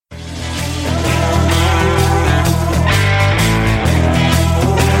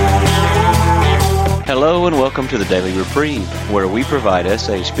Hello and welcome to the Daily Reprieve, where we provide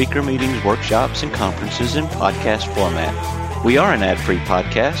SA speaker meetings, workshops, and conferences in podcast format. We are an ad-free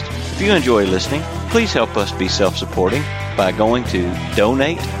podcast. If you enjoy listening, please help us be self-supporting by going to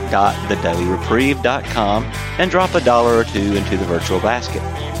donate.thedailyreprieve.com and drop $1 or $2 into the virtual basket.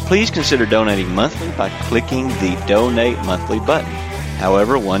 Please consider donating monthly by clicking the Donate Monthly button.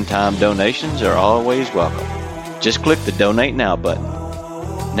 However, one-time donations are always welcome. Just click the Donate Now button.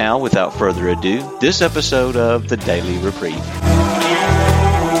 Now, without further ado, this episode of the Daily Reprieve.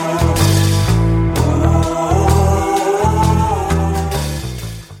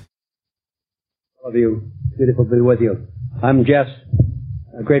 All of you, beautiful to be with you. I'm Jess,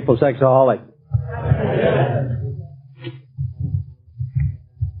 a grateful sexaholic.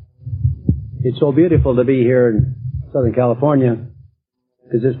 It's so beautiful to be here in Southern California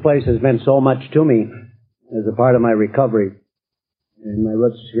because this place has meant so much to me as a part of my recovery. And my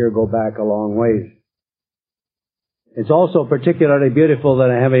roots here go back a long ways. It's also particularly beautiful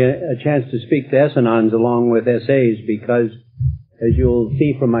that I have a chance to speak to S-Anons along with SAs because, as you'll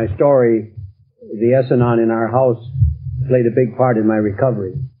see from my story, the S-Anon in our house played a big part in my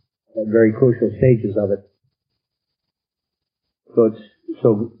recovery at very crucial stages of it. So it's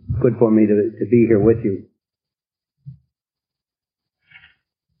so good for me to be here with you.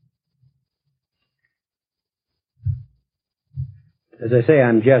 As I say,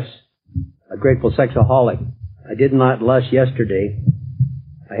 I'm Jess, a grateful sexaholic. I did not lust yesterday.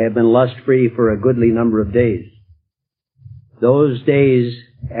 I have been lust-free for a goodly number of days. Those days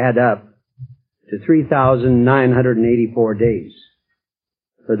add up to 3,984 days.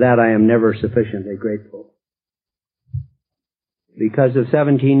 For that I am never sufficiently grateful. Because of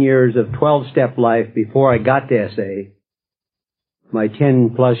 17 years of 12-step life before I got to SA, my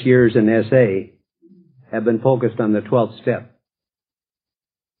 10-plus years in SA have been focused on the 12th step.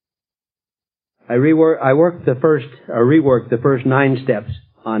 I reworked the first 9 steps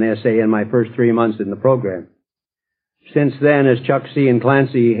on SA in my first 3 months in the program. Since then, as Chuck C. and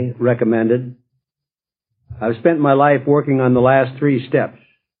Clancy recommended, I've spent my life working on the last 3 steps,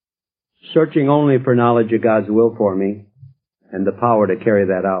 searching only for knowledge of God's will for me and the power to carry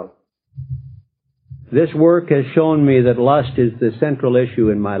that out. This work has shown me that lust is the central issue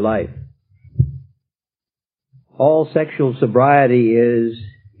in my life. All sexual sobriety is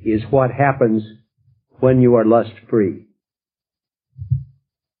what happens when you are lust-free.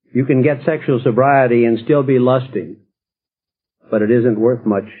 You can get sexual sobriety and still be lusting, but it isn't worth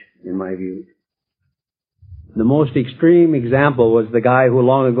much in my view. The most extreme example was the guy who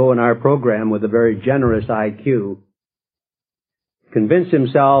long ago in our program with a very generous IQ convinced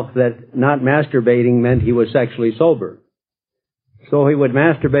himself that not masturbating meant he was sexually sober. So he would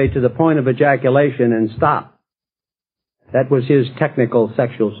masturbate to the point of ejaculation and stop. That was his technical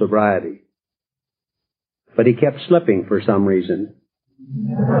sexual sobriety. But he kept slipping for some reason.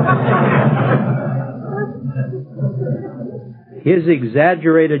 His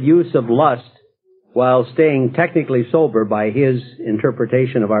exaggerated use of lust while staying technically sober by his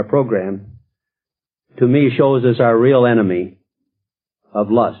interpretation of our program, to me shows us our real enemy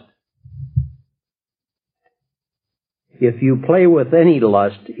of lust. If you play with any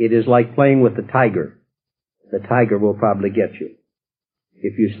lust, it is like playing with the tiger. The tiger will probably get you.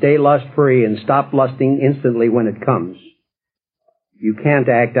 If you stay lust-free and stop lusting instantly when it comes, you can't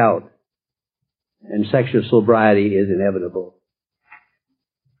act out, and sexual sobriety is inevitable.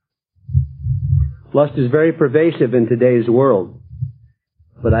 Lust is very pervasive in today's world,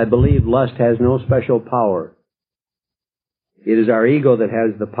 but I believe lust has no special power. It is our ego that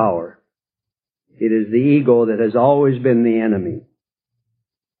has the power. It is the ego that has always been the enemy.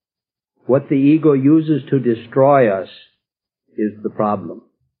 What the ego uses to destroy us is the problem.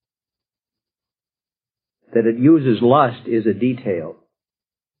 That it uses lust is a detail.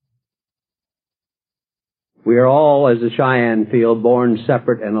 We are all, as the Cheyenne feel, born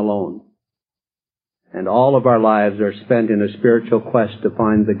separate and alone. And all of our lives are spent in a spiritual quest to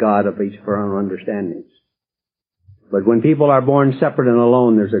find the God of each of our own understandings. But when people are born separate and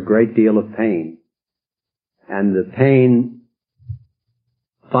alone, there's a great deal of pain. And the pain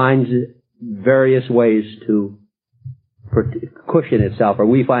finds various ways to cushion itself, or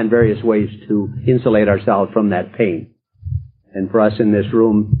we find various ways to insulate ourselves from that pain. And for us in this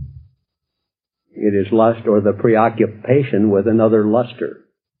room, it is lust or the preoccupation with another luster.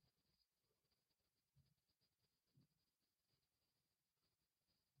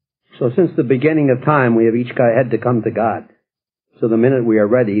 So since the beginning of time, we have each had to come to God. So the minute we are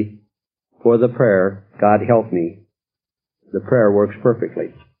ready for the prayer, God help me, the prayer works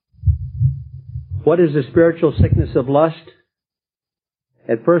perfectly. What is the spiritual sickness of lust?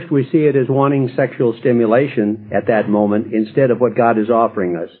 At first we see it as wanting sexual stimulation at that moment instead of what God is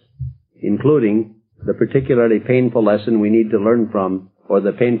offering us, including the particularly painful lesson we need to learn from, or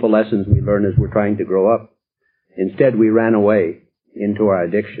the painful lessons we learn as we're trying to grow up. Instead, we ran away into our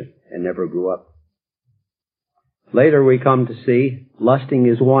addiction and never grew up. Later we come to see lusting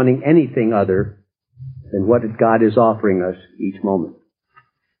is wanting anything other than what God is offering us each moment.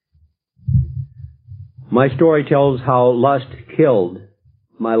 My story tells how lust killed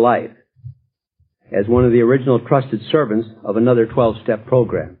my life as one of the original trusted servants of another 12-step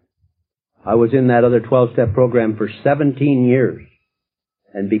program. I was in that other 12-step program for 17 years,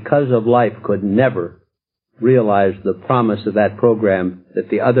 and because of life could never realize the promise of that program that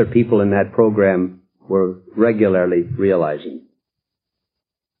the other people in that program were regularly realizing.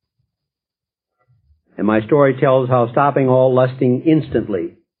 And my story tells how stopping all lusting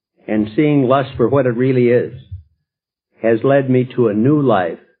instantly and seeing lust for what it really is has led me to a new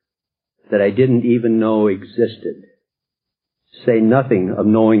life that I didn't even know existed. Say nothing of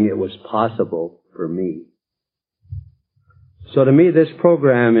knowing it was possible for me. So to me, this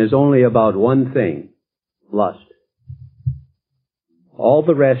program is only about one thing, lust. All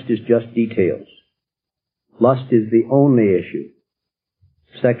the rest is just details. Lust is the only issue.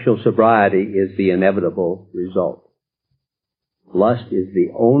 Sexual sobriety is the inevitable result. Lust is the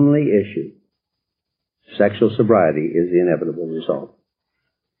only issue. Sexual sobriety is the inevitable result.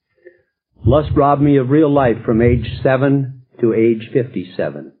 Lust robbed me of real life from age 7 to age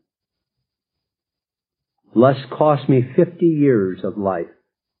 57. Lust cost me 50 years of life.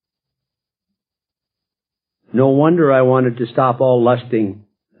 No wonder I wanted to stop all lusting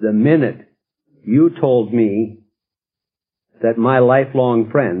the minute you told me that my lifelong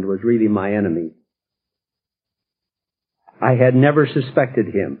friend was really my enemy. I had never suspected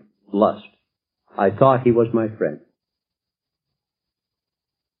him, lust. I thought he was my friend.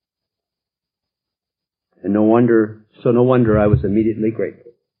 And no wonder I was immediately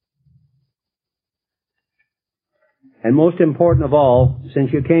grateful. And most important of all,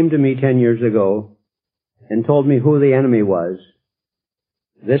 since you came to me 10 years ago and told me who the enemy was,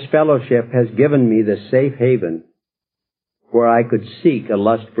 this fellowship has given me the safe haven where I could seek a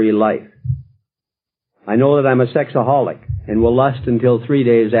lust-free life. I know that I'm a sexaholic and will lust until 3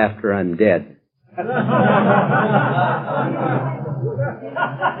 days after I'm dead.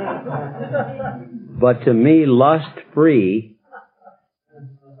 But to me, lust-free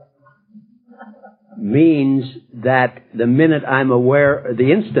means that the minute I'm aware,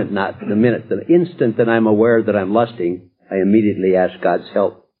 the instant that I'm aware that I'm lusting, I immediately ask God's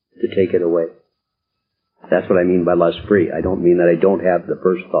help to take it away. That's what I mean by lust-free. I don't mean that I don't have the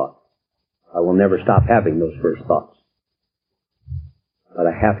first thought. I will never stop having those first thoughts. But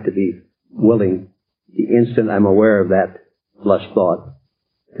I have to be willing, the instant I'm aware of that lust thought,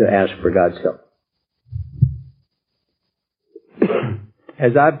 to ask for God's help.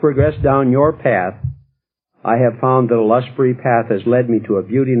 As I've progressed down your path, I have found that a lust-free path has led me to a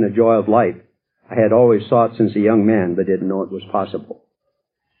beauty and a joy of life I had always sought since a young man, but didn't know it was possible.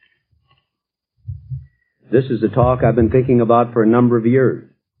 This is a talk I've been thinking about for a number of years.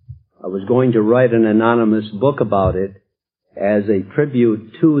 I was going to write an anonymous book about it as a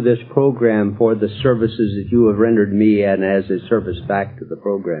tribute to this program for the services that you have rendered me and as a service back to the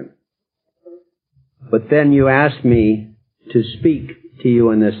program. But then you asked me to speak to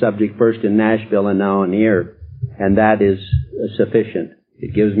you on this subject first in Nashville and now in here, and that is sufficient.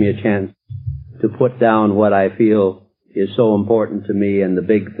 It gives me a chance to put down what I feel is so important to me and the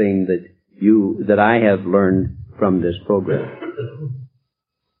big thing that I have learned from this program.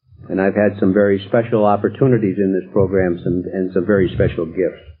 And I've had some very special opportunities in this program and some very special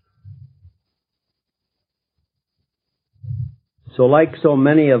gifts. So like so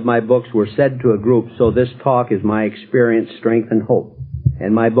many of my books were said to a group, so this talk is my experience, strength, and hope,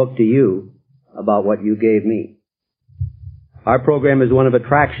 and my book to you about what you gave me. Our program is one of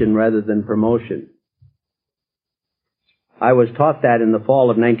attraction rather than promotion. I was taught that in the fall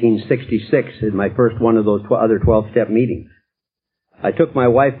of 1966 in my first one of those other 12-step meetings. I took my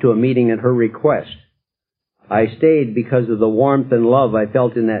wife to a meeting at her request. I stayed because of the warmth and love I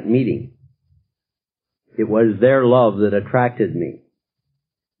felt in that meeting. It was their love that attracted me.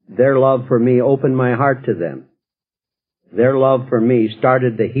 Their love for me opened my heart to them. Their love for me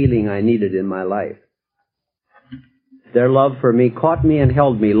started the healing I needed in my life. Their love for me caught me and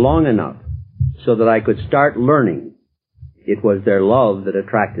held me long enough so that I could start learning. It was their love that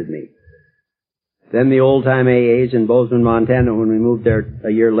attracted me. Then the old-time AAs in Bozeman, Montana, when we moved there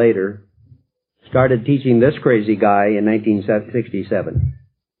a year later, started teaching this crazy guy in 1967.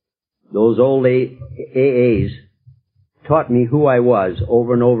 Those old AAs taught me who I was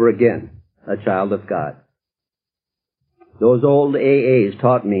over and over again, a child of God. Those old AAs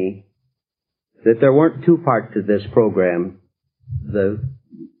taught me that there weren't two parts to this program, the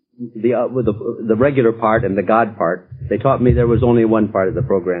regular part and the God part. They taught me there was only one part of the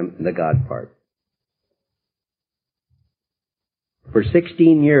program, the God part. For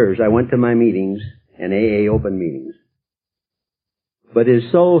 16 years I went to my meetings and AA open meetings. But it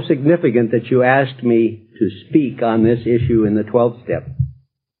is so significant that you asked me to speak on this issue in the 12th step.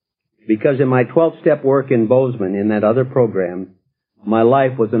 Because in my 12th step work in Bozeman, in that other program, my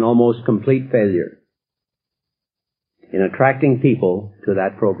life was an almost complete failure in attracting people to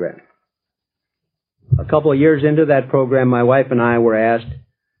that program. A couple of years into that program, my wife and I were asked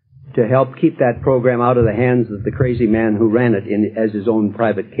to help keep that program out of the hands of the crazy man who ran it as his own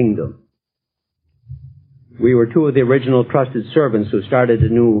private kingdom. We were two of the original trusted servants who started a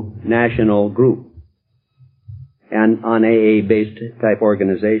new national group and an AA-based type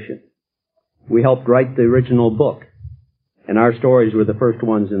organization. We helped write the original book, and our stories were the first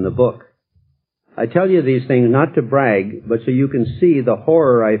ones in the book. I tell you these things not to brag, but so you can see the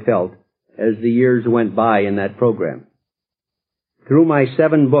horror I felt as the years went by in that program. Through my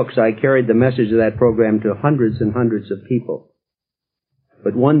 7 books, I carried the message of that program to hundreds and hundreds of people.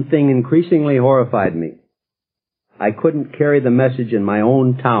 But one thing increasingly horrified me. I couldn't carry the message in my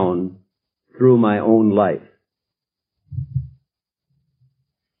own town through my own life.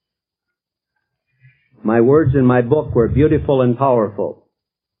 My words in my book were beautiful and powerful.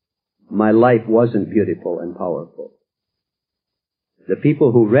 My life wasn't beautiful and powerful. The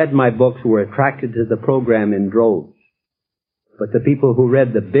people who read my books were attracted to the program in droves. But the people who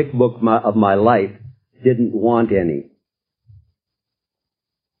read the big book of my life didn't want any.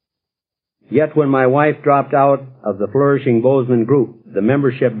 Yet when my wife dropped out of the flourishing Bozeman group, the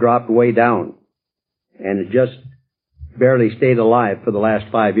membership dropped way down. And it just barely stayed alive for the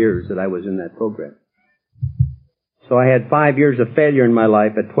last 5 years that I was in that program. So I had 5 years of failure in my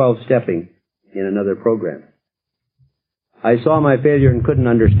life at 12 stepping in another program. I saw my failure and couldn't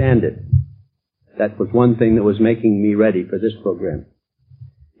understand it. That was one thing that was making me ready for this program.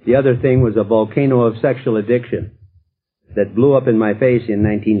 The other thing was a volcano of sexual addiction that blew up in my face in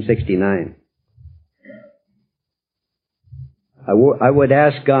 1969. I would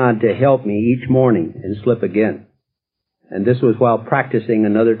ask God to help me each morning and slip again. And this was while practicing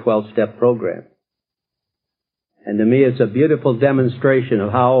another 12-step program. And to me, it's a beautiful demonstration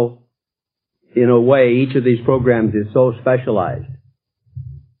of how, in a way, each of these programs is so specialized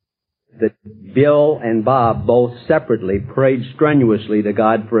that Bill and Bob both separately prayed strenuously to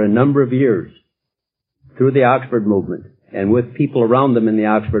God for a number of years through the Oxford movement and with people around them in the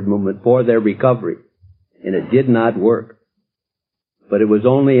Oxford movement for their recovery. And it did not work. But it was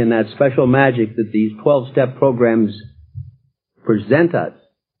only in that special magic that these 12-step programs present us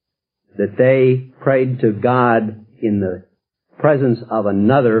that they prayed to God in the presence of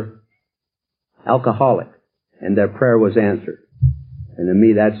another alcoholic, and their prayer was answered. And to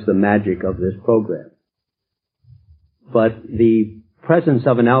me, that's the magic of this program. But the presence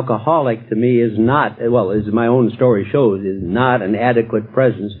of an alcoholic to me is not, well, as my own story shows, is not an adequate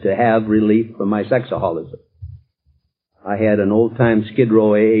presence to have relief from my sexaholism. I had an old-time Skid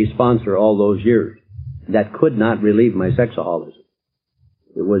Row AA sponsor all those years that could not relieve my sexaholism.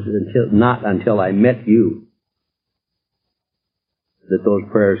 It was not until I met you that those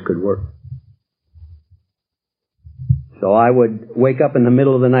prayers could work. So I would wake up in the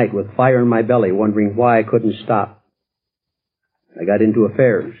middle of the night with fire in my belly, wondering why I couldn't stop. I got into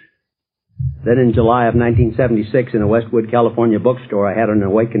affairs. Then in July of 1976 in a Westwood, California bookstore, I had an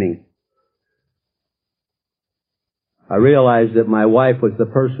awakening. I realized that my wife was the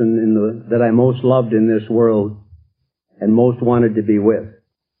person that I most loved in this world and most wanted to be with.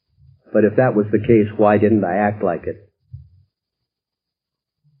 But if that was the case, why didn't I act like it?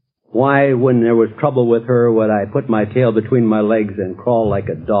 Why, when there was trouble with her, would I put my tail between my legs and crawl like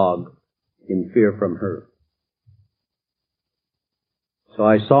a dog in fear from her? So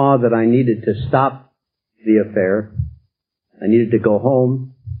I saw that I needed to stop the affair. I needed to go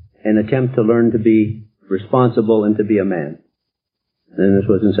home and attempt to learn to be responsible and to be a man. And this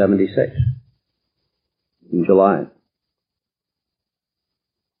was in 76, in July.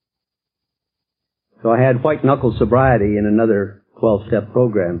 So I had white-knuckle sobriety in another 12-step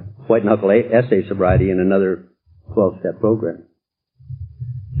program, white-knuckle essay sobriety in another 12-step program.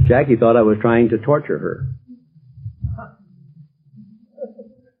 Jackie thought I was trying to torture her.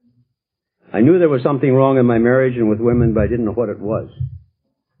 I knew there was something wrong in my marriage and with women, but I didn't know what it was.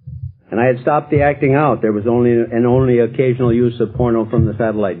 And I had stopped the acting out. There was only occasional use of porno from the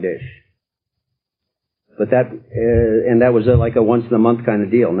satellite dish. But that was like a once in a month kind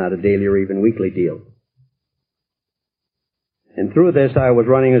of deal, not a daily or even weekly deal. And through this, I was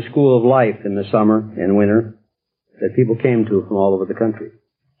running a school of life in the summer and winter that people came to from all over the country.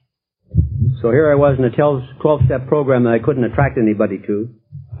 So here I was in a 12-step program that I couldn't attract anybody to.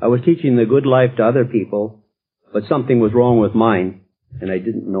 I was teaching the good life to other people, but something was wrong with mine, and I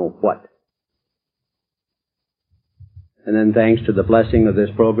didn't know what. And then thanks to the blessing of this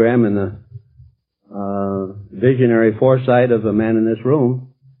program and the visionary foresight of a man in this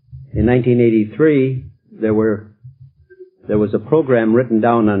room, in 1983, there was a program written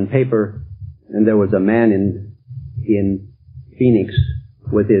down on paper, and there was a man in Phoenix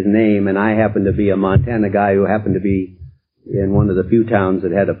with his name, and I happened to be a Montana guy who happened to be in one of the few towns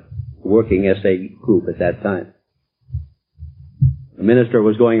that had a working essay group at that time. The minister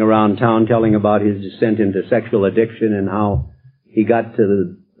was going around town telling about his descent into sexual addiction and how he got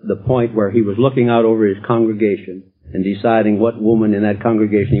to the point where he was looking out over his congregation and deciding what woman in that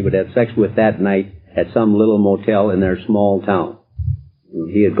congregation he would have sex with that night at some little motel in their small town.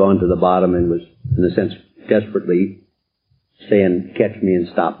 He had gone to the bottom and was, in a sense, desperately saying, catch me and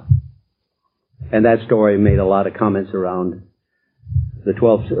stop. And that story made a lot of comments around the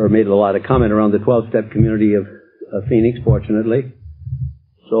 12-step community of Phoenix, fortunately.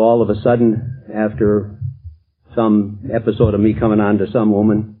 So all of a sudden, after some episode of me coming on to some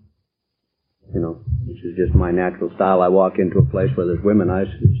woman, which is just my natural style, I walk into a place where there's women, I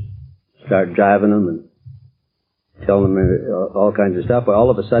start jiving them and telling them all kinds of stuff. But all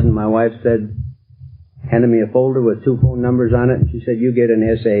of a sudden, my wife handed me a folder with 2 phone numbers on it, and she said, you get an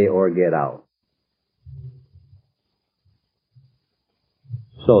essay or get out.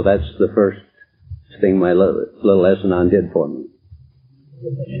 So that's the first thing my little lesson did for me.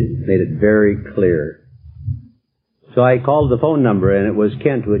 She made it very clear. So I called the phone number, and it was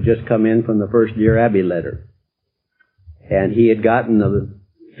Kent, who had just come in from the first Dear Abby letter. And he had gotten the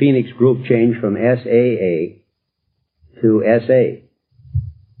Phoenix group changed from SAA to SA,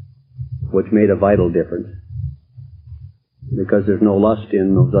 which made a vital difference, because there's no lust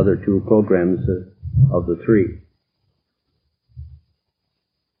in those other 2 programs of the 3.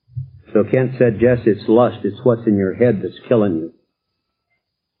 So Kent said, Jess, it's lust. It's what's in your head that's killing you.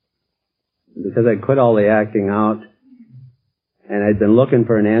 Because I quit all the acting out, and I'd been looking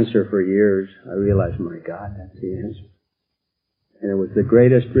for an answer for years, I realized, my God, that's the answer. And it was the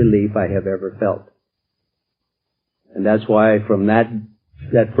greatest relief I have ever felt. And that's why from that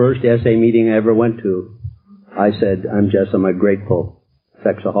first essay meeting I ever went to, I said, I'm a grateful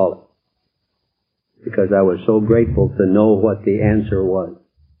sexaholic. Because I was so grateful to know what the answer was.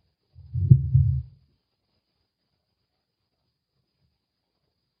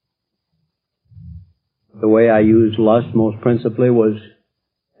 The way I used lust most principally was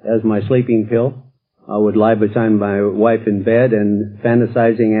as my sleeping pill. I would lie beside my wife in bed and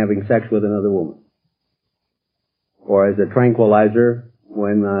fantasizing having sex with another woman. Or as a tranquilizer,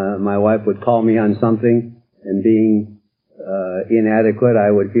 when my wife would call me on something and being inadequate, I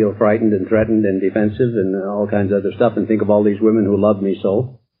would feel frightened and threatened and defensive and all kinds of other stuff and think of all these women who loved me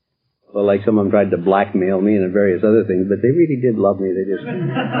so. Well, like some of them tried to blackmail me and various other things, but they really did love me. They just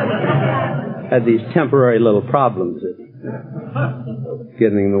had these temporary little problems that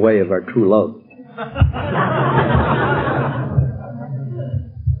getting in the way of our true love.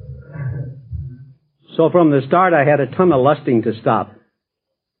 So from the start, I had a ton of lusting to stop.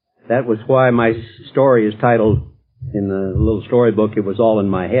 That was why my story is titled, in the little storybook, It Was All in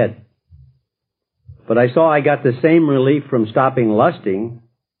My Head. But I saw I got the same relief from stopping lusting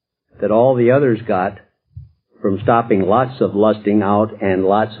that all the others got from stopping lots of lusting out and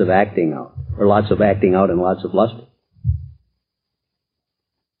lots of acting out. Or lots of acting out and lots of lusting.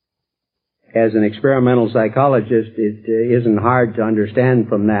 As an experimental psychologist, it isn't hard to understand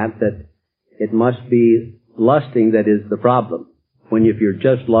from that it must be lusting that is the problem. If you're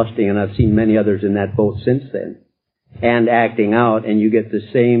just lusting, and I've seen many others in that boat since then, and acting out, and you get the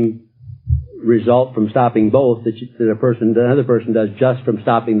same result from stopping both that another person does just from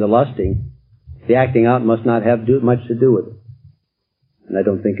stopping the lusting, the acting out must not have much to do with it. And I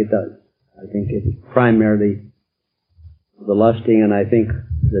don't think it does. I think it's primarily the lusting, and I think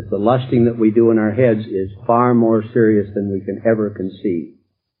that the lusting that we do in our heads is far more serious than we can ever conceive.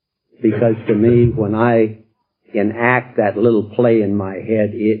 Because to me, when I enact that little play in my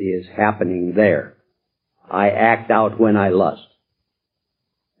head, it is happening there. I act out when I lust.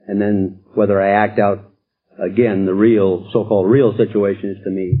 And then whether I act out again, the real, so-called real situation is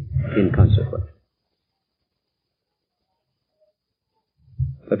to me inconsequential.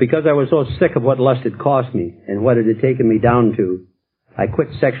 But because I was so sick of what lust had cost me and what it had taken me down to, I quit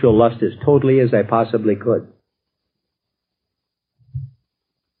sexual lust as totally as I possibly could.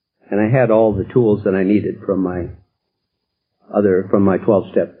 And I had all the tools that I needed from my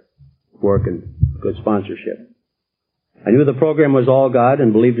 12-step work and good sponsorship. I knew the program was all God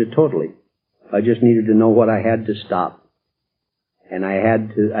and believed it totally. I just needed to know what I had to stop. And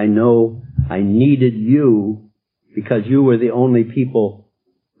I know I needed you because you were the only people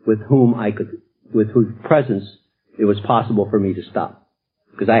with whose presence it was possible for me to stop.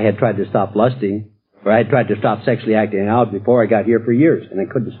 Because I had tried to stop lusting, or I had tried to stop sexually acting out before I got here for years, and I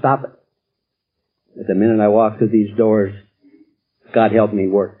couldn't stop it. At the minute I walked through these doors, God helped me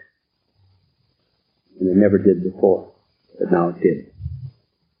work. And it never did before, but now it did.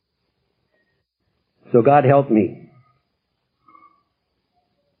 So God helped me.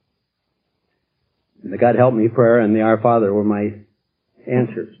 And the God help me prayer and the Our Father were my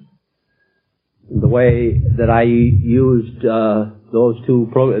answers. The way that I used those two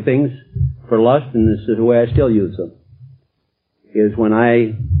things for lust, and this is the way I still use them, is when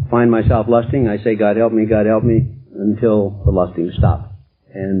I find myself lusting, I say, God help me, until the lusting stops.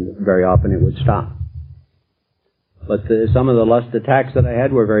 And very often it would stop. But some of the lust attacks that I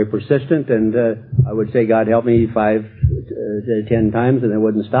had were very persistent, and I would say, God help me 5 to 10 times, and it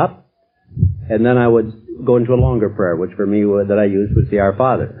wouldn't stop. And then I would go into a longer prayer, which for me that I used was the Our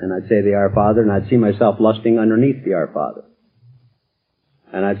Father. And I'd say the Our Father, and I'd see myself lusting underneath the Our Father.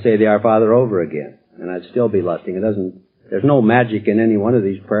 And I'd say the Our Father over again, and I'd still be lusting. There's no magic in any one of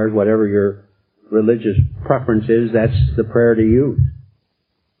these prayers. Whatever your religious preference is, that's the prayer to use.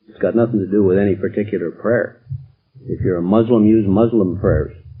 It's got nothing to do with any particular prayer. If you're a Muslim, use Muslim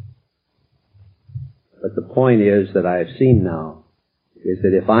prayers. But the point is that I have seen now is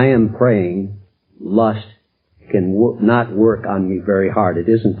that if I am praying, lust can not work on me very hard. It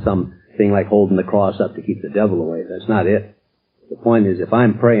isn't something like holding the cross up to keep the devil away. That's not it. The point is, if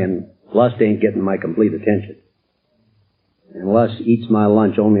I'm praying, lust ain't getting my complete attention. And lust eats my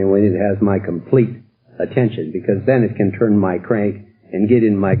lunch only when it has my complete attention, because then it can turn my crank and get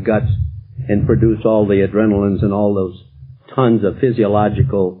in my guts and produce all the adrenalines and all those tons of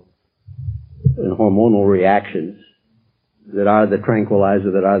physiological and hormonal reactions that are the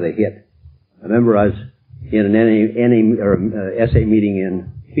tranquilizer, that are the hit. I remember I was in an essay meeting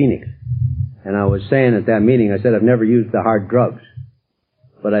in Phoenix, and I was saying at that meeting, I said, I've never used the hard drugs.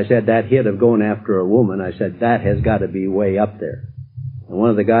 But I said, that hit of going after a woman, I said, that has got to be way up there. And one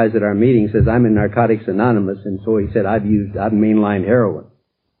of the guys at our meeting says, I'm in Narcotics Anonymous, and so he said, I've mainlined heroin.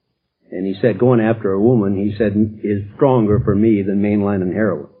 And he said, going after a woman, he said, is stronger for me than mainlining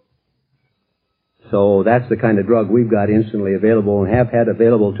heroin. So that's the kind of drug we've got instantly available and have had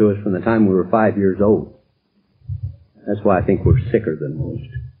available to us from the time we were 5 years old. That's why I think we're sicker than most.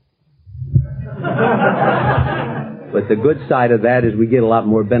 But the good side of that is we get a lot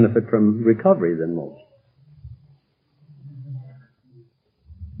more benefit from recovery than most.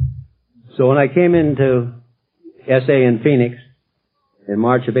 So when I came into SA in Phoenix in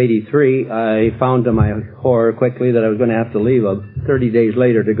March of '83, I found to my horror quickly that I was going to have to leave 30 days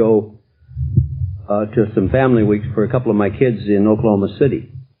later to go to some family weeks for a couple of my kids in Oklahoma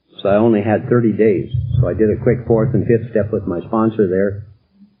City. So I only had 30 days. So I did a quick 4th and 5th step with my sponsor there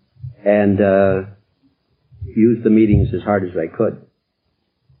and used the meetings as hard as I could.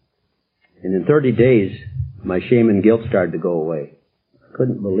 And in 30 days, my shame and guilt started to go away. I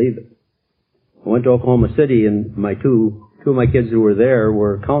couldn't believe it. I went to Oklahoma City, and my two of my kids who were there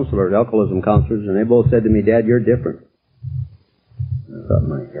were counselors, alcoholism counselors, and they both said to me, Dad, you're different. I thought,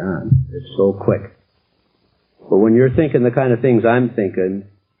 my God, it's so quick. But when you're thinking the kind of things I'm thinking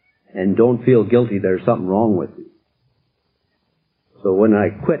and don't feel guilty, there's something wrong with you. So when I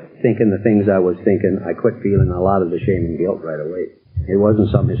quit thinking the things I was thinking, I quit feeling a lot of the shame and guilt right away. It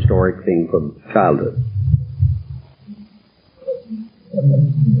wasn't some historic thing from childhood.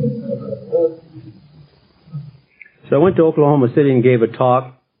 So I went to Oklahoma City and gave a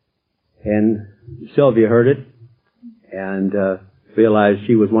talk, and Sylvia heard it and realized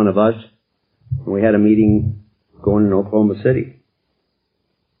she was one of us. And we had a meeting going in Oklahoma City.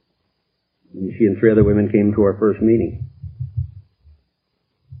 And she and 3 other women came to our first meeting.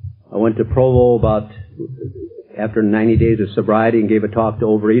 I went to Provo after 90 days of sobriety and gave a talk to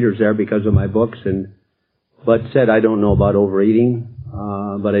overeaters there because of my books, but said I don't know about overeating,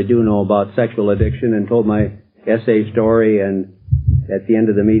 but I do know about sexual addiction, and told my essay story, and at the end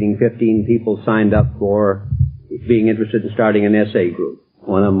of the meeting 15 people signed up for being interested in starting an essay group.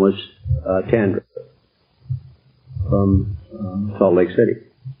 One of them was Tandra from Salt Lake City.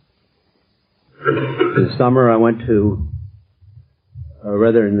 In the summer I went to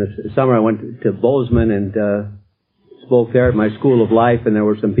Bozeman and spoke there at my School of Life, and there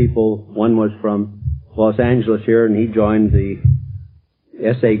were some people. One was from Los Angeles here, and he joined the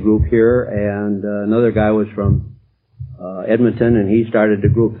essay group here, and another guy was from Edmonton, and he started a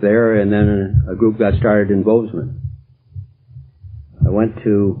group there, and then a group got started in Bozeman. I went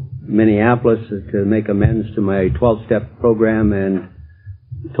to Minneapolis to make amends to my 12-step program and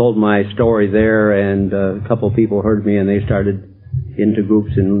told my story there, and a couple of people heard me, and they started into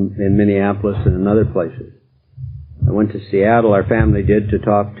groups in Minneapolis and in other places. I went to Seattle, our family did, to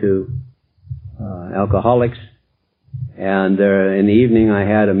talk to alcoholics, and in the evening I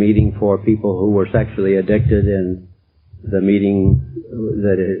had a meeting for people who were sexually addicted, and the meeting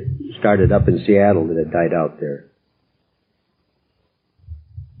that it started up in Seattle that had died out there.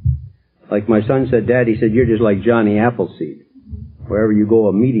 Like my son said, Dad, he said, you're just like Johnny Appleseed. Wherever you go,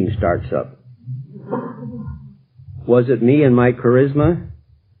 a meeting starts up. Was it me and my charisma?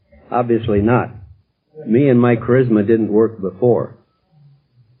 Obviously not. Me and my charisma didn't work before.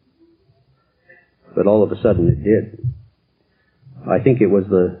 But all of a sudden it did. I think it was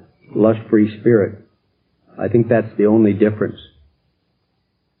the lust-free spirit. I think that's the only difference.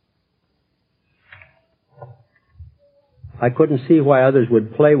 I couldn't see why others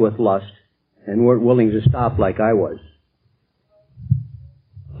would play with lust and weren't willing to stop like I was.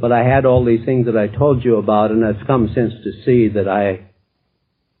 But I had all these things that I told you about, and I've come since to see that I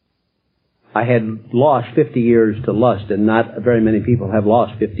had lost 50 years to lust, and not very many people have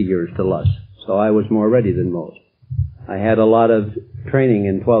lost 50 years to lust. So I was more ready than most. I had a lot of training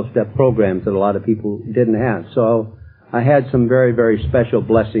in 12-step programs that a lot of people didn't have. So I had some very, very special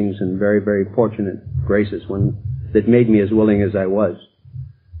blessings and very, very fortunate graces that made me as willing as I was.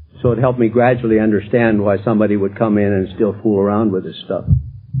 So it helped me gradually understand why somebody would come in and still fool around with this stuff.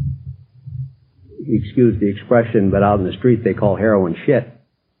 Excuse the expression, but out in the street they call heroin shit.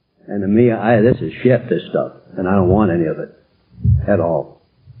 And to me, this is shit, this stuff. And I don't want any of it. At all.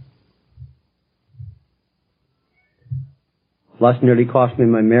 Lust nearly cost me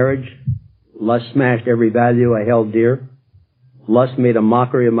my marriage. Lust smashed every value I held dear. Lust made a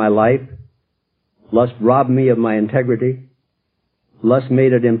mockery of my life. Lust robbed me of my integrity. Lust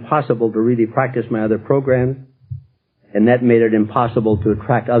made it impossible to really practice my other programs. And that made it impossible to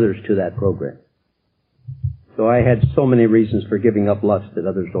attract others to that program. So I had so many reasons for giving up lust that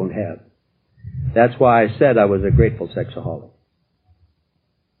others don't have. That's why I said I was a grateful sexaholic.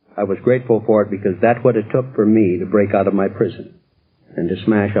 I was grateful for it because that's what it took for me to break out of my prison and to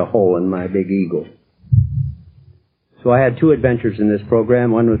smash a hole in my big ego. So I had two adventures in this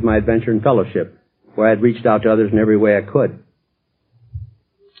program. One was my adventure in fellowship, where I had reached out to others in every way I could.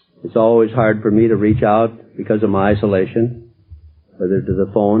 It's always hard for me to reach out because of my isolation, whether to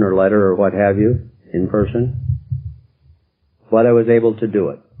the phone or letter or what have you, in person. But I was able to do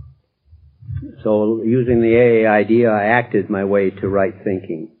it. So using the AA idea, I acted my way to right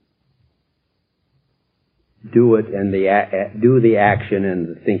thinking. Do it and do the action and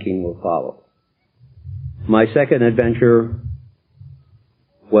the thinking will follow. My second adventure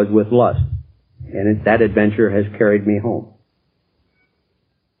was with lust. And that adventure has carried me home.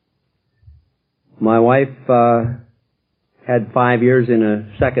 My wife had 5 years in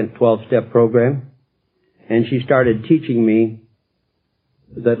a second 12-step program. And she started teaching me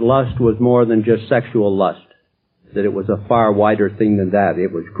that lust was more than just sexual lust. That it was a far wider thing than that.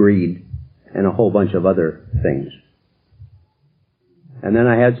 It was greed and a whole bunch of other things. And then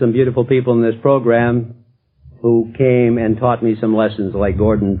I had some beautiful people in this program who came and taught me some lessons, like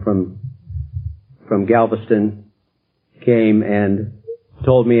Gordon from Galveston came and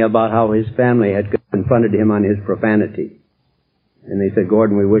told me about how his family had confronted him on his profanity. And they said,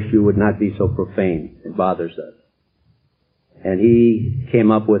 Gordon, we wish you would not be so profane. It bothers us. And he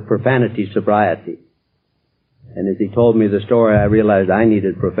came up with profanity sobriety. And as he told me the story, I realized I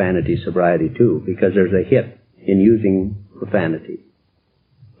needed profanity sobriety too, because there's a hit in using profanity.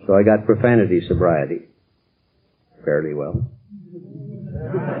 So I got profanity sobriety fairly well.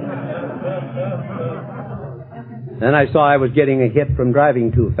 Then I saw I was getting a hit from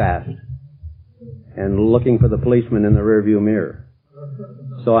driving too fast and looking for the policeman in the rearview mirror.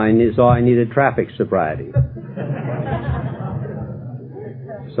 So I needed traffic sobriety.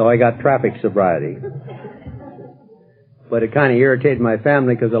 So I got traffic sobriety. But it kind of irritated my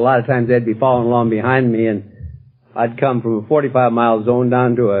family because a lot of times they'd be following along behind me and I'd come from a 45-mile zone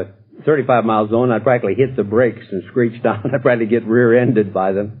down to a 35-mile zone. I'd practically hit the brakes and screech down. I'd probably get rear-ended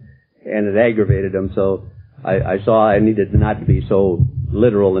by them, and it aggravated them. So I saw I needed not to be so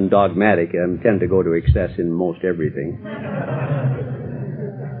literal and dogmatic. I tend to go to excess in most everything.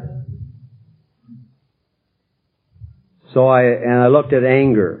 So I looked at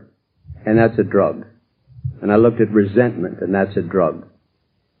anger, and that's a drug. And I looked at resentment, and that's a drug.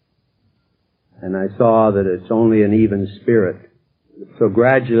 And I saw that it's only an even spirit. So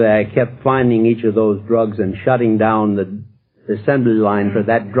gradually I kept finding each of those drugs and shutting down the assembly line for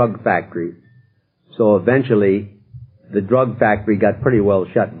that drug factory. So eventually the drug factory got pretty well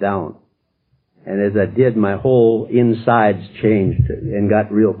shut down. And as I did, my whole insides changed and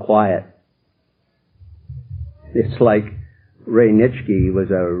got real quiet. It's like Ray Nitschke was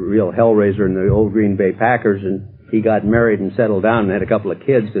a real hellraiser in the old Green Bay Packers, and he got married and settled down and had a couple of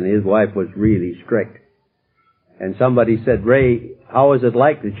kids, and his wife was really strict. And somebody said, Ray, how is it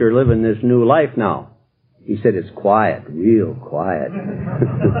like that you're living this new life now? He said, it's quiet, real quiet.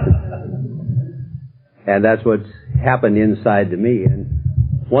 And that's what's happened inside to me. And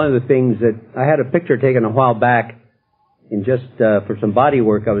one of the things that, I had a picture taken a while back in just for some body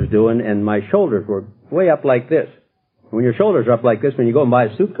work I was doing, and my shoulders were way up like this. When your shoulders are up like this, when you go and buy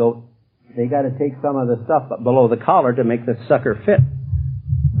a suit coat, they got to take some of the stuff below the collar to make the sucker fit.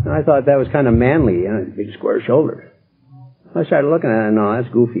 And I thought that was kind of manly, big square shoulders. I started looking at it, no,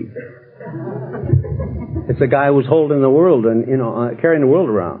 that's goofy. It's a guy who's holding the world and, carrying the world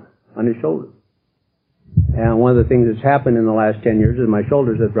around on his shoulders. And one of the things that's happened in the last 10 years is my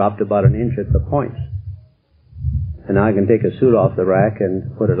shoulders have dropped about an inch at the points. And now I can take a suit off the rack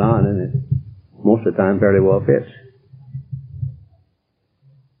and put it on, and it, most of the time, fairly well fits.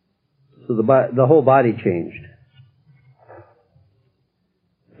 So the whole body changed.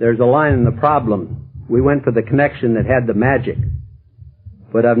 There's a line in The Problem. We went for the connection that had the magic,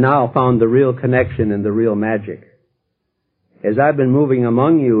 but I've now found the real connection and the real magic. As I've been moving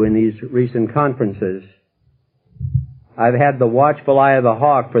among you in these recent conferences, I've had the watchful eye of the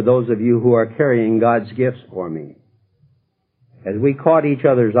hawk for those of you who are carrying God's gifts for me. As we caught each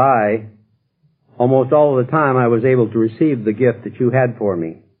other's eye, almost all of the time I was able to receive the gift that you had for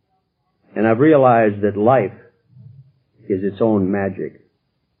me. And I've realized that life is its own magic.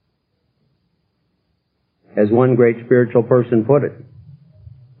 As one great spiritual person put it,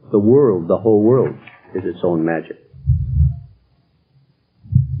 the world, the whole world, is its own magic.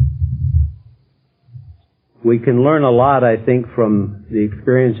 We can learn a lot, I think, from the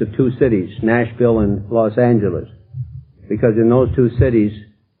experience of two cities, Nashville and Los Angeles, because in those two cities,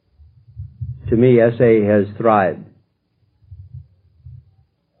 to me, SA has thrived.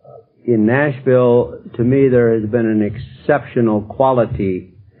 In Nashville, to me, there has been an exceptional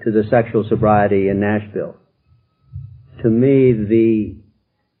quality to the sexual sobriety in Nashville. To me, the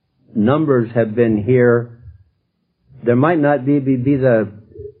numbers have been here. There might not be the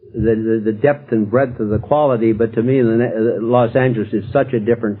depth and breadth of the quality, but to me, Los Angeles is such a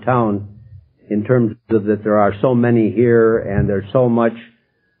different town in terms of that there are so many here, and there's so much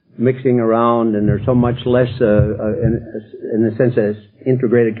mixing around, and there's so much less, in a sense, as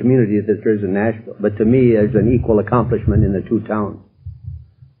integrated community that there is in Nashville. But to me, there's an equal accomplishment in the two towns,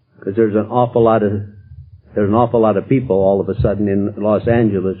 because there's an awful lot of people all of a sudden in Los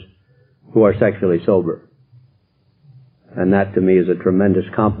Angeles who are sexually sober. And that to me is a tremendous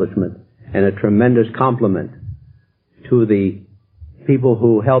accomplishment and a tremendous compliment to the people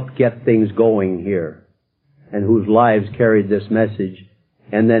who helped get things going here and whose lives carried this message,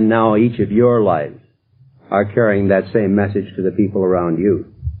 and then now each of your lives are carrying that same message to the people around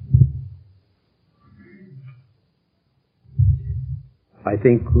you. I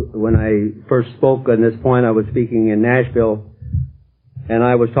think when I first spoke on this point, I was speaking in Nashville, and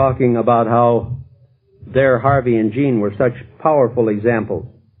I was talking about how there Harvey and Jean were such powerful examples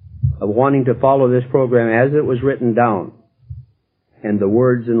of wanting to follow this program as it was written down, and the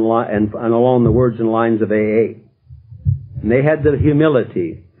words and along the words and lines of AA. And they had the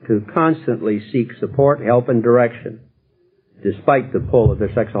humility to constantly seek support, help, and direction, despite the pull of their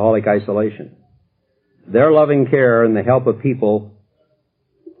sexaholic isolation. Their loving care and the help of people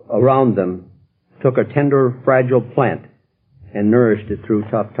around them took a tender, fragile plant and nourished it through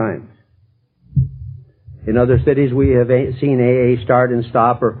tough times. In other cities, we have seen AA start and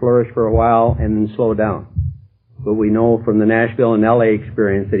stop or flourish for a while and then slow down. But we know from the Nashville and LA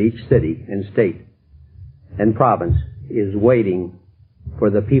experience that each city and state and province is waiting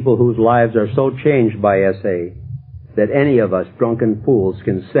for the people whose lives are so changed by SA that any of us drunken fools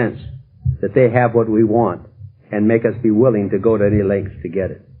can sense that they have what we want and make us be willing to go to any lengths to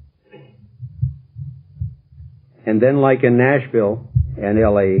get it. And then, like in Nashville and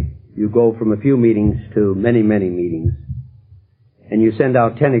LA, you go from a few meetings to many, many meetings. And you send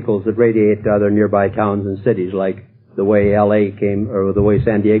out tentacles that radiate to other nearby towns and cities, like the way LA came, or the way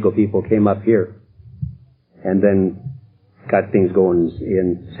San Diego people came up here, and then got things going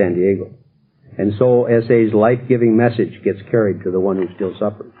in San Diego. And so SA's life-giving message gets carried to the one who still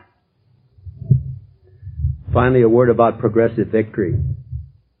suffers. Finally, a word about progressive victory.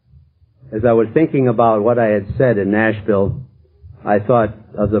 As I was thinking about what I had said in Nashville, I thought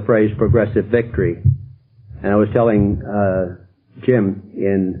of the phrase progressive victory. And I was telling Jim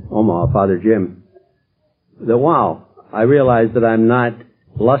in Omaha, Father Jim, that wow, I realized that I'm not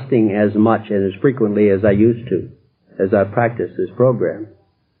lusting as much and as frequently as I used to as I practiced this program.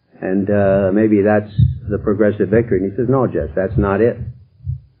 And maybe that's the progressive victory. And he says, no, Jess, that's not it.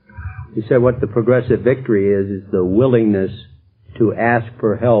 He said what the progressive victory is the willingness to ask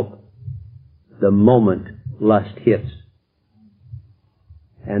for help the moment lust hits.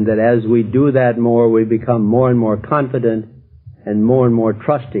 And that as we do that more, we become more and more confident and more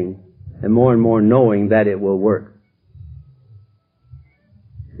trusting and more knowing that it will work.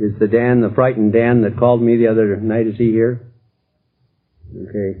 Is the frightened Dan that called me the other night, is he here?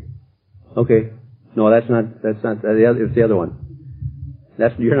 Okay. No, that's not, it's the other one.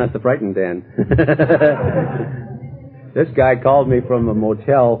 You're not the frightened Dan. This guy called me from a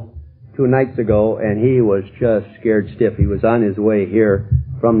motel 2 nights ago, and he was just scared stiff. He was on his way here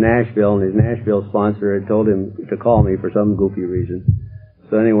from Nashville, and his Nashville sponsor had told him to call me for some goofy reason.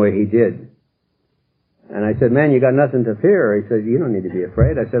 So anyway, he did. And I said, man, you got nothing to fear. He said, you don't need to be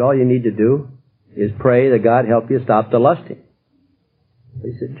afraid. I said, all you need to do is pray that God help you stop the lusting.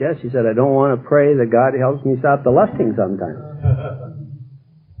 He said, Jess, he said, I don't want to pray that God helps me stop the lusting sometimes.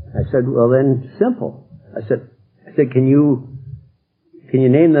 I said, well then, simple. I said, can you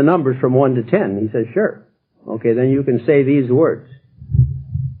name the numbers from 1 to 10? He said, sure. Okay, then you can say these words.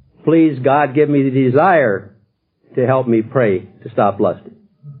 Please, God, give me the desire to help me pray to stop lusting.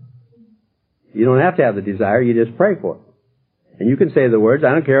 You don't have to have the desire, you just pray for it. And you can say the words,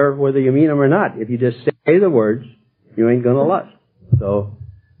 I don't care whether you mean them or not. If you just say the words, you ain't gonna lust. So,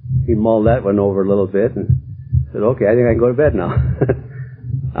 he mulled that one over a little bit and said, okay, I think I can go to bed now.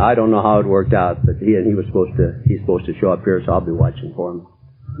 I don't know how it worked out, but he's supposed to show up here, so I'll be watching for him.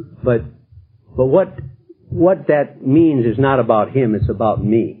 But what that means is not about him, it's about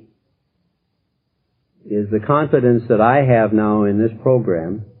me. Is the confidence that I have now in this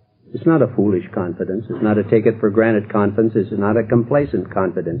program. It's not a foolish confidence. It's not a take it for granted confidence. It's not a complacent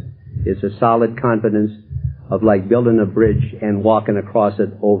confidence. It's a solid confidence of like building a bridge and walking across it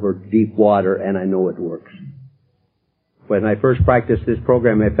over deep water, and I know it works. When I first practiced this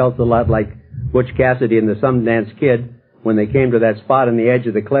program, I felt a lot like Butch Cassidy and the Sundance Kid when they came to that spot on the edge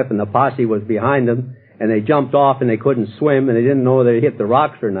of the cliff and the posse was behind them and they jumped off and they couldn't swim and they didn't know whether they hit the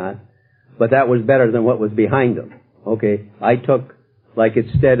rocks or not. But that was better than what was behind them. Okay, I took, like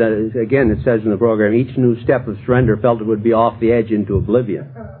instead, again it says in the program, each new step of surrender felt it would be off the edge into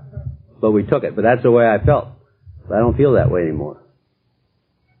oblivion. But we took it. But that's the way I felt. But I don't feel that way anymore.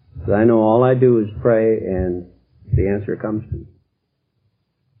 So I know all I do is pray and the answer comes to me.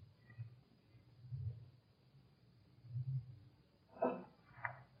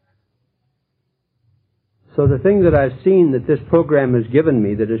 So the thing that I've seen that this program has given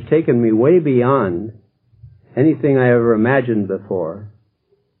me, that has taken me way beyond anything I ever imagined before,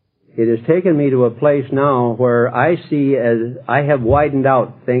 it has taken me to a place now where I see as I have widened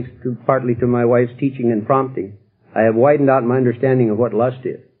out, thanks to partly to my wife's teaching and prompting, I have widened out my understanding of what lust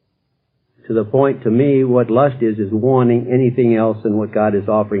is. To the point, to me, what lust is wanting anything else than what God is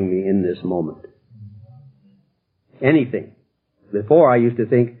offering me in this moment. Anything. Before I used to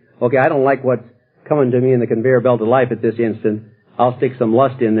think, okay, I don't like what's coming to me in the conveyor belt of life at this instant. I'll stick some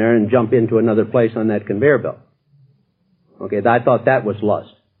lust in there and jump into another place on that conveyor belt. Okay, I thought that was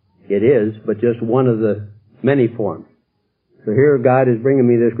lust. It is, but just one of the many forms. So here God is bringing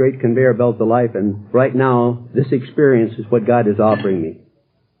me this great conveyor belt of life, and right now, this experience is what God is offering me.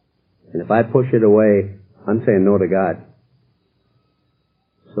 And if I push it away, I'm saying no to God.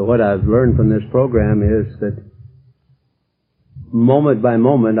 So what I've learned from this program is that moment by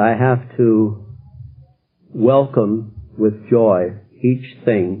moment I have to welcome with joy each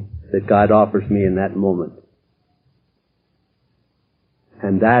thing that God offers me in that moment.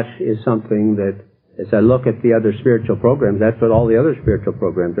 And that is something that, as I look at the other spiritual programs, that's what all the other spiritual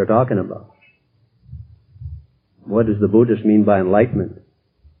programs are talking about. What does the Buddhist mean by enlightenment?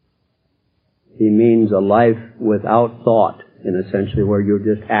 He means a life without thought, in essentially where you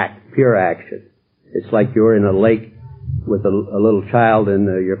just act, pure action. It's like you're in a lake with a little child and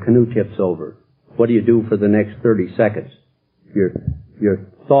your canoe tips over. What do you do for the next 30 seconds? Your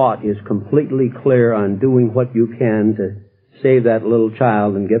thought is completely clear on doing what you can to save that little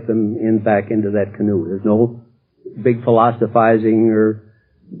child and get them back into that canoe. There's no big philosophizing or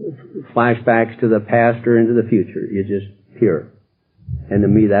flashbacks to the past or into the future. You're just pure. And to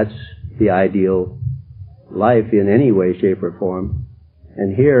me, that's the ideal life in any way, shape, or form.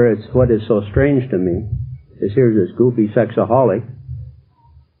 And here, it's what is so strange to me Here's this goofy sexaholic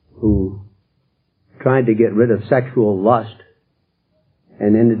who tried to get rid of sexual lust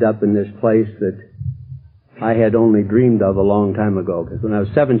and ended up in this place that I had only dreamed of a long time ago. Because when I was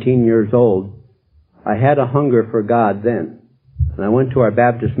 17 years old, I had a hunger for God then. And I went to our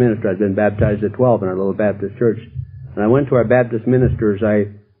Baptist minister. I'd been baptized at 12 in our little Baptist church. And I went to our Baptist ministers.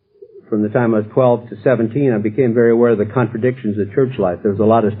 From the time I was 12 to 17, I became very aware of the contradictions of church life. There was a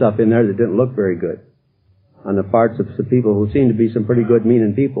lot of stuff in there that didn't look very good on the parts of some people who seemed to be some pretty good,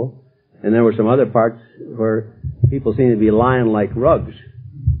 meaning people. And there were some other parts where people seemed to be lying like rugs.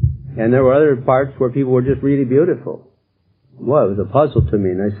 And there were other parts where people were just really beautiful. Well, it was a puzzle to me.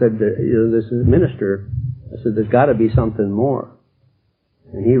 And I said, this is a minister. I said, there's got to be something more.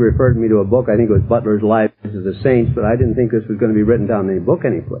 And he referred me to a book. I think it was Butler's Lives of the Saints, but I didn't think this was going to be written down in a book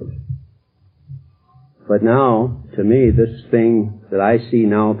anyplace. But now, to me, this thing that I see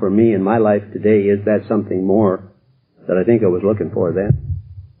now for me in my life today is that something more that I think I was looking for then.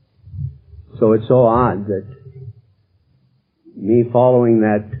 So it's so odd that me following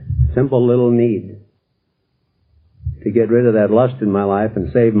that simple little need to get rid of that lust in my life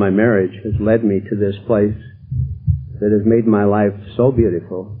and save my marriage has led me to this place that has made my life so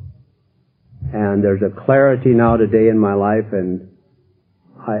beautiful. And there's a clarity now today in my life, and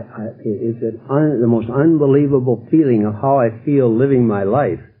it's the most unbelievable feeling of how I feel living my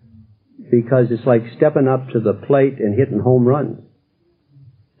life, because it's like stepping up to the plate and hitting home runs.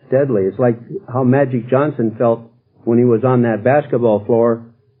 It's deadly. It's like how Magic Johnson felt when he was on that basketball floor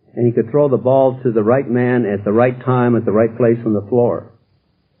and he could throw the ball to the right man at the right time at the right place on the floor.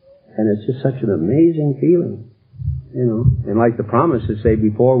 And it's just such an amazing feeling, you know. And like the promises say,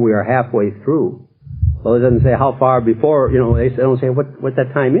 before we are halfway through. Well, it doesn't say how far before, you know, they don't say what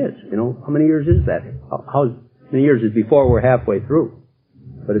that time is, you know. How many years is that? How many years is before we're halfway through?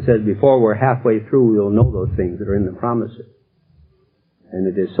 But it says before we're halfway through, we'll know those things that are in the promises. And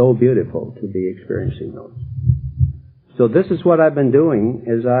it is so beautiful to be experiencing those. So this is what I've been doing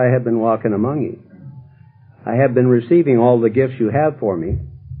as I have been walking among you. I have been receiving all the gifts you have for me,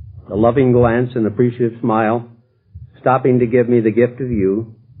 the loving glance and appreciative smile, stopping to give me the gift of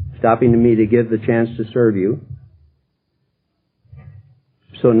you, stopping to me to give the chance to serve you.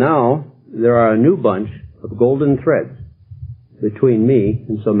 So now there are a new bunch of golden threads between me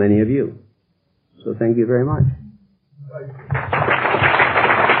and so many of you. So thank you very much.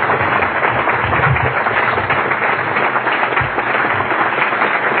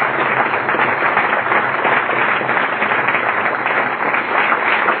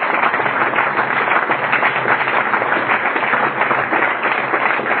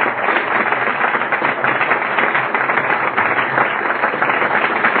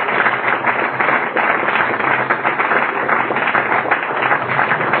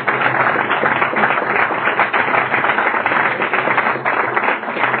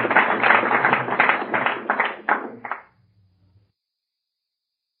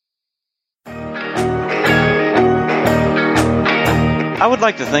 I would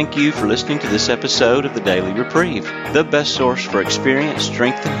like to thank you for listening to this episode of the Daily Reprieve, the best source for experience,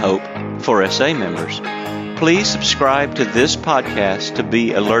 strength, and hope for SA members. Please subscribe to this podcast to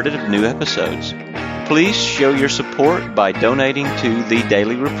be alerted of new episodes. Please show your support by donating to the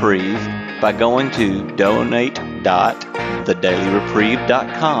Daily Reprieve by going to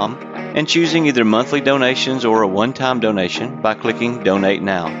donate.thedailyreprieve.com and choosing either monthly donations or a one-time donation by clicking Donate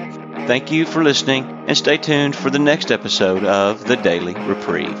Now. Thank you for listening, and stay tuned for the next episode of The Daily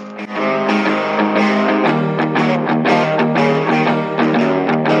Reprieve.